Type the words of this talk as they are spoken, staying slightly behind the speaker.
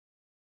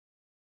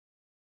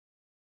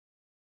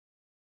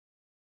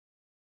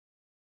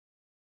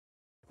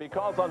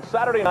Because on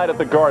Saturday night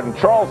at the Garden,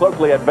 Charles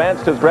Oakley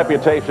advanced his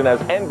reputation as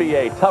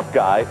NBA tough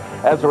guy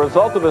as a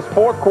result of his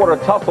fourth-quarter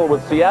tussle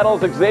with Seattle's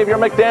Xavier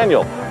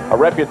McDaniel. A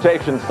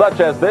reputation such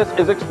as this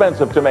is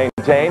expensive to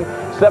maintain,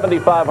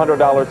 $7,500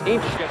 each.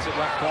 Gets it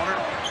left corner,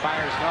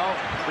 fires no,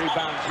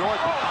 rebound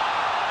Jordan.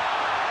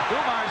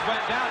 Dumars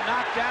went down,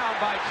 knocked down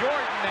by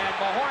Jordan, and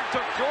Mahorn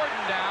took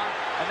Jordan down,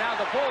 and now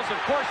the Bulls,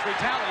 of course,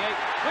 retaliate.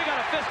 We got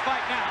a fist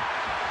fight now,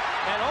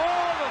 and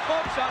all the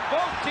folks on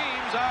both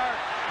teams are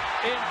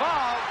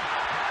involved,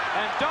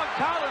 and Doug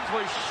Collins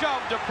was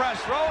shoved to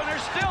press row, and they're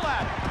still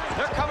at it.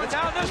 They're coming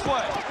down this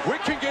way. We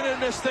can get in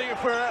this thing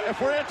if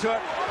we're into it.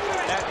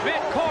 At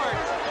midcourt,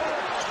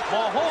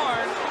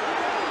 Mahorn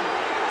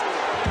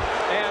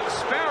and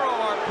Sparrow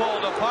are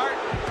pulled apart,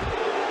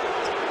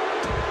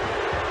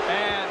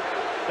 and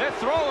they're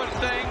throwing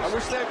things. I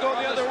wish they'd go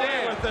the other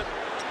way with it.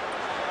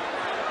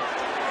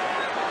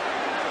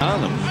 On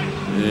them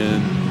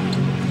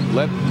and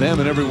let them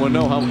and everyone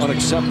know how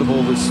unacceptable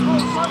this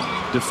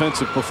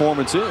defensive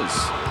performance is.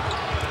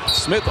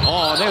 Smith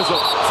on. There's a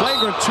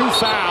flagrant 2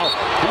 foul.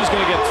 He's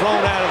going to get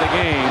thrown out of the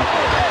game.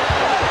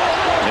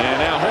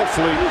 And now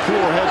hopefully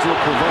cooler heads will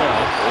prevail.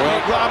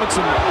 Nate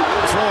Robinson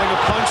throwing a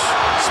punch.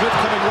 Smith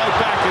coming right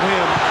back at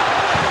him.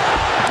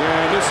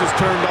 And this has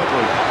turned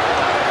ugly.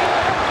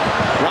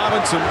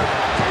 Robinson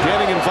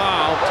getting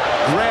involved,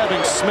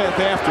 grabbing Smith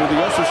after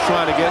the ushers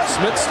trying to get.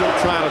 Smith still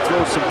trying to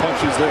throw some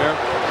punches there.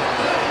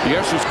 The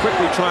ushers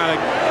quickly trying to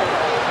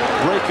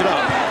break it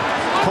up.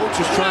 Coach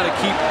is trying to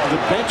keep the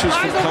benches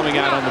from coming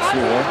out on the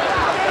floor.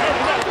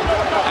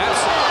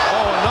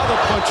 Another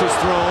punch is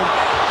thrown.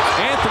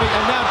 Anthony,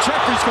 and now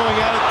Jeffrey's going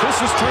at it. This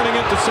is turning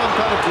into some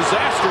kind of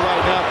disaster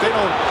right now. If they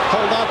don't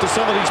hold on to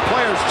some of these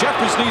players,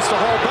 Jeffries needs to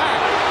hold back.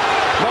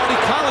 Marty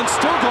Collins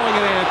still going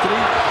at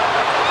Anthony.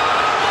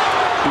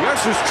 The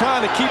ushers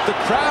trying to keep the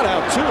crowd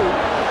out too.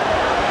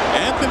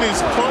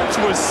 Anthony's punch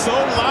was so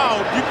loud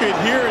you could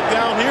hear it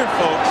down here,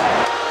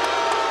 folks.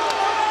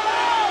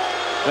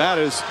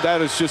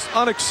 That is just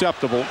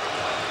unacceptable.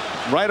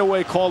 Right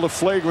away called a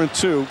flagrant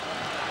 2.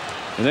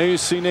 And then you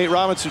see Nate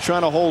Robinson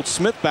trying to hold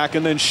Smith back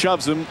and then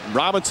shoves him.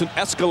 Robinson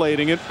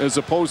escalating it as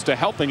opposed to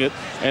helping it,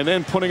 and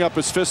then putting up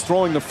his fist,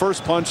 throwing the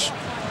first punch.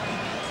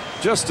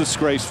 Just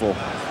disgraceful.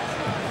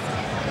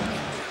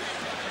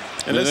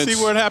 And let's see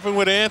what happened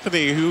with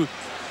Anthony, who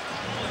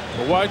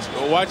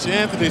watch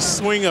Anthony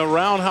swing a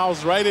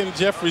roundhouse right in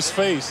Jeffrey's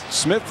face.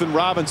 Smith and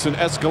Robinson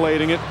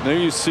escalating it. There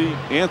you see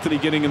Anthony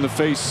getting in the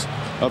face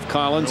of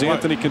Collins.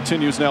 Anthony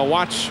continues now.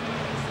 Watch.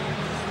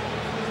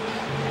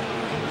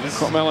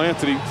 Carmelo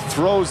Anthony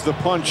throws the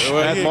punch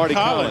at Marty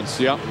Collins.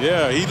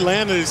 Yeah, he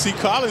landed it. See,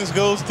 Collins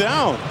goes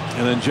down.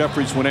 And then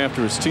Jeffries went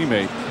after his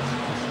teammate.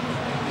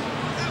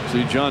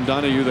 See John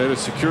Donahue there, the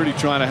security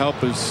trying to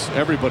help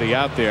everybody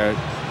out there.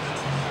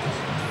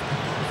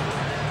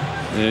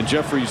 And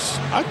Jeffries.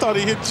 I thought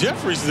he hit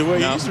Jeffries the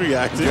way he's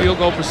reacting. Field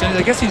goal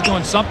percentage. I guess he's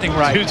doing something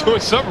right. He's doing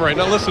something right.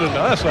 Not listening to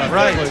us.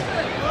 Right.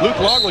 Luke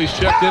Longley's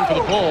checked in for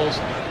the Bulls.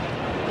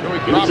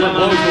 Joey Crawford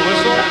blows the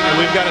whistle, and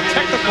we've got a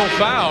technical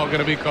foul going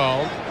to be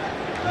called.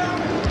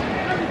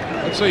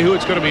 Let's see who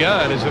it's going to be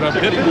on. Is it on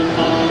Pippen?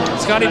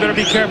 Scotty better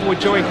be careful with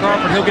Joey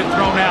Crawford. He'll get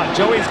thrown out.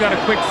 Joey's got a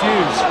quick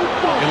fuse.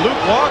 And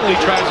Luke Longley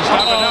tries to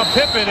stop it. Now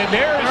Pippen, and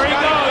there he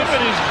goes.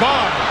 Pippen is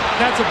gone.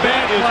 That's a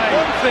bad play.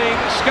 One thing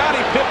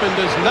Scottie Pippen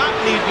does not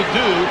need to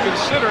do,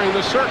 considering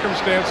the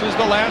circumstances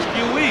the last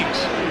few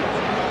weeks.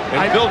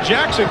 And Bill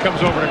Jackson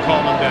comes over to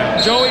calm him down.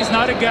 Joey's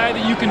not a guy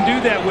that you can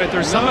do that with.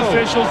 There's some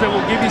officials that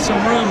will give you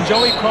some room.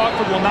 Joey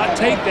Crawford will not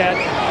take that.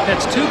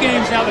 That's 2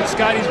 games now that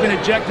Scotty's been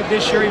ejected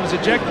this year. He was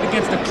ejected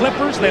against the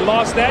Clippers. They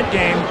lost that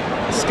game.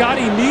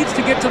 Scotty needs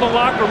to get to the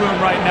locker room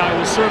right now.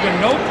 It will serve him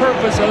no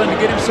purpose other than to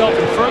get himself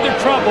in further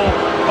trouble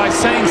by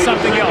saying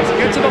something else.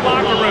 Get to the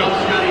locker room.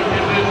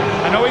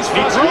 I know he's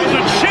frustrated. He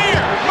throws a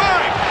chair.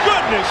 My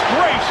goodness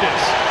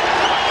gracious.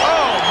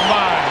 Oh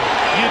my.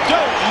 You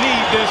don't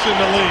need this in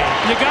the league.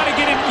 You got to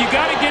get him. You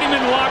got to get him in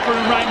the locker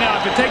room right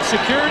now. If it takes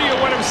security or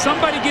whatever,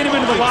 somebody get him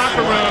into the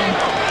locker room.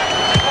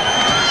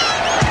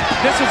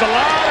 This is a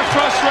lot of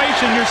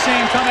frustration you're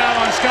seeing come out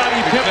on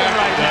Scottie Pippen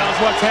right now. Is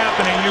what's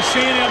happening. You're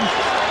seeing him.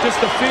 Just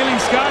the feeling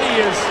Scotty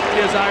is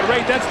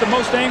irate. That's the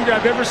most angry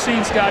I've ever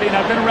seen Scotty, and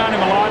I've been around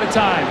him a lot of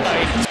times.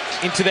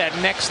 Into that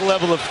next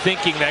level of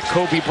thinking that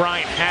Kobe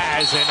Bryant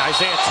has, and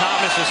Isaiah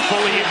Thomas has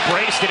fully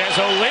embraced it as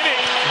Olynyk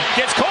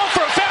gets called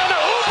for a foul. Now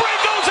Oubre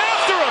goes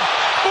after him.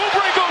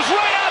 Oubre goes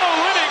right at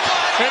Olynyk,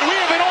 and we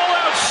have an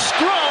all-out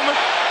scrum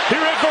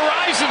here at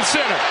Verizon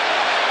Center.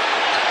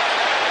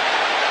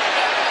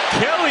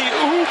 Kelly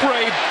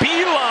Oubre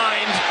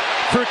beelined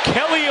for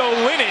Kelly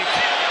Olynyk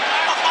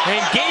and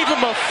gave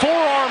him a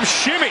forearm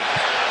shimmy.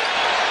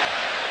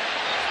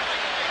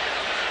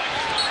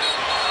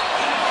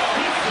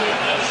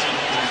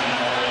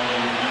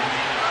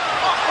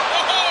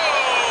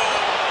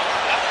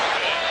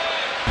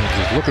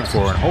 He's looking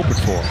for and hoping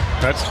for.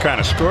 That's the kind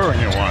of scoring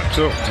you want,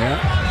 too. Yeah.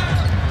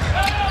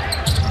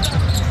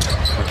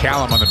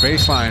 McCallum on the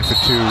baseline for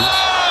 2.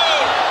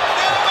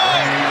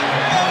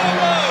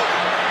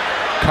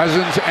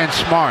 Cousins and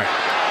Smart.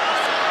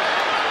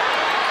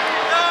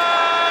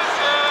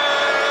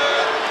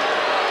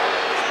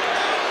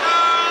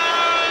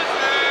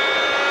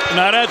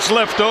 Now that's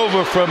left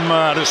over from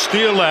the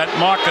steal that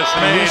Marcus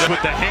made. Loose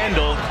with the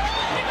handle.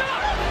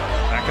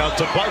 Back out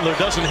to Butler,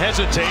 doesn't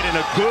hesitate, and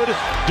a good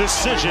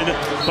decision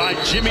by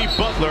Jimmy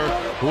Butler,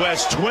 who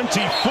has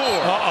 24.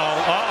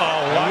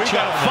 Watch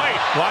out. Fight.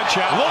 Watch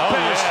out.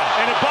 Lopez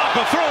and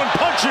Ibaka throwing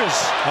punches.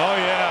 Oh,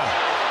 yeah.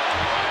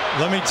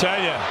 Let me tell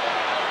you.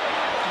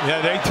 Yeah,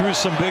 they threw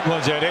some big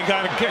ones there. They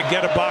got to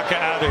get Ibaka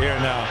out of here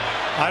now.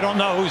 I don't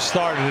know who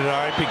started it, all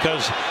right,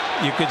 because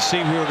you could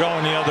see we were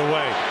going the other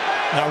way.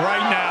 Now,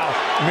 right now,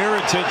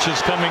 Mirotic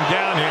is coming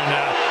down here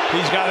now.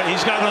 He's got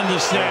to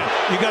understand.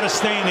 You got to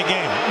stay in the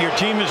game. Your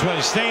team is going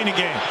to stay in the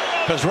game,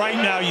 because right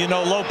now, you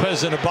know,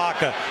 Lopez and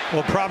Ibaka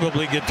will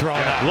probably get thrown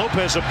out.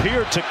 Lopez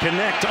appeared to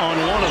connect on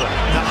one of them.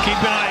 Now, keep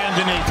an eye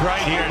underneath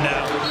right here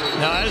now.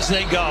 Now, as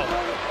they go.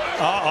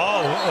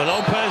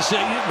 Lopez,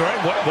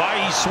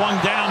 why he swung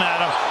down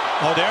at him.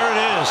 Oh, there it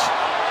is.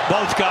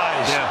 Both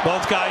guys. Yeah.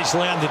 Both guys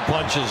landed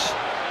punches.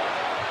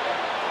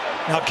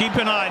 Now keep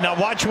an eye. Now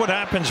watch what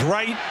happens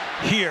right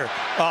here.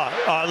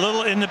 A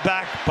little in the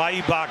back by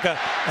Ibaka,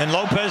 and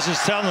Lopez is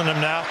telling him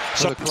now.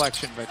 So the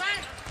collection, but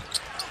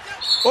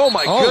oh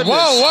my goodness!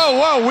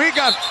 Whoa! We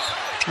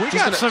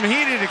got some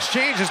heated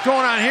exchanges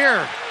going on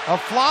here.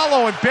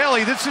 Aflalo and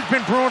Bailey. This has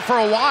been brewing for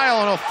a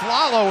while, and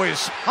Aflalo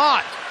is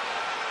hot.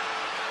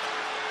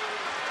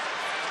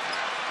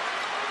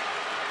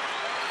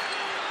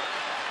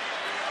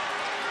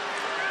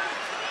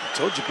 I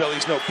told you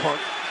Bailey's no punk.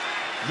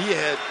 He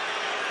had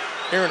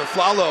Aaron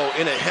Aflalo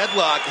in a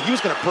headlock, and he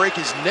was going to break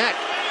his neck.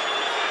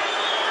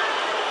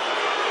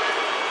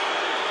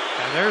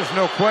 And there's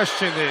no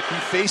question that he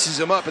faces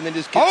him up and then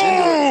just gets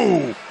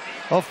into it.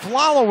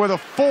 Aflalo with a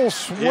full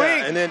swing.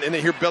 Yeah, and then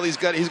here Bailey's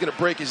he's going to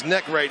break his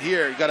neck right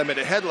here. He got him in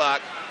a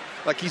headlock,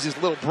 like he's his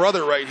little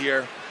brother right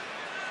here.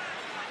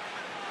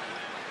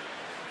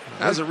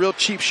 That was a real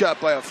cheap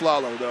shot by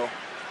Aflalo, though.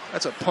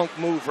 That's a punk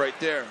move right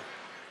there.